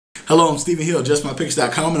Hello, I'm Stephen Hill,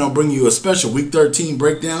 JustMyPicks.com, and I'll bring you a special Week 13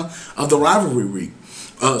 breakdown of the rivalry week.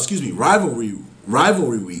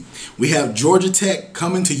 Rivalry week. We have Georgia Tech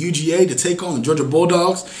coming to UGA to take on the Georgia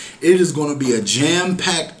Bulldogs. It is going to be a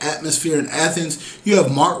jam-packed atmosphere in Athens. You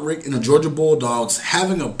have Mark Richt and the Georgia Bulldogs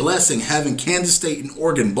having a blessing, having Kansas State and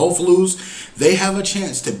Oregon both lose. They have a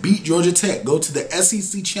chance to beat Georgia Tech, go to the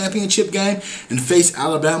SEC championship game, and face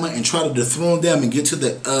Alabama and try to dethrone them and get to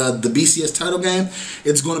the BCS title game.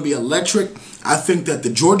 It's going to be electric. I think that the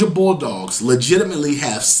Georgia Bulldogs legitimately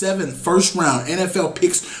have 7 first-round NFL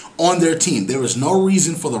picks on their team. There is no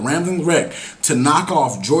reason for the Rambling Wreck to knock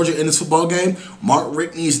off Georgia in this football game. Mark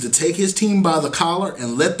Richt needs to take his team by the collar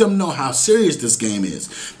and let them know how serious this game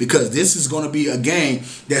is, because this is going to be a game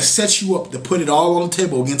that sets you up to put it all on the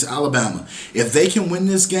table against Alabama. If they can win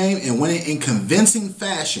this game and win it in convincing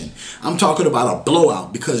fashion, I'm talking about a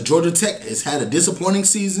blowout, because Georgia Tech has had a disappointing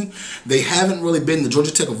season. They haven't really been the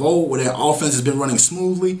Georgia Tech of old where their offense has been running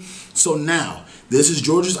smoothly. So now, this is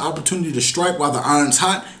Georgia's opportunity to strike while the iron's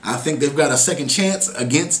hot. I think they've got a second chance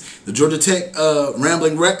against the Georgia Tech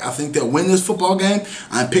Rambling Wreck. I think they'll win this football game.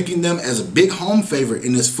 I'm picking them as a big home favorite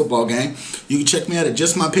in this football game. You can check me out at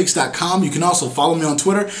JustMyPicks.com. You can also follow me on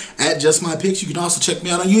Twitter at JustMyPicks. You can also check me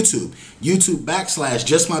out on YouTube,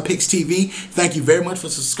 YouTube.com/JustMyPicksTV. Thank you very much for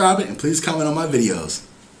subscribing, and please comment on my videos.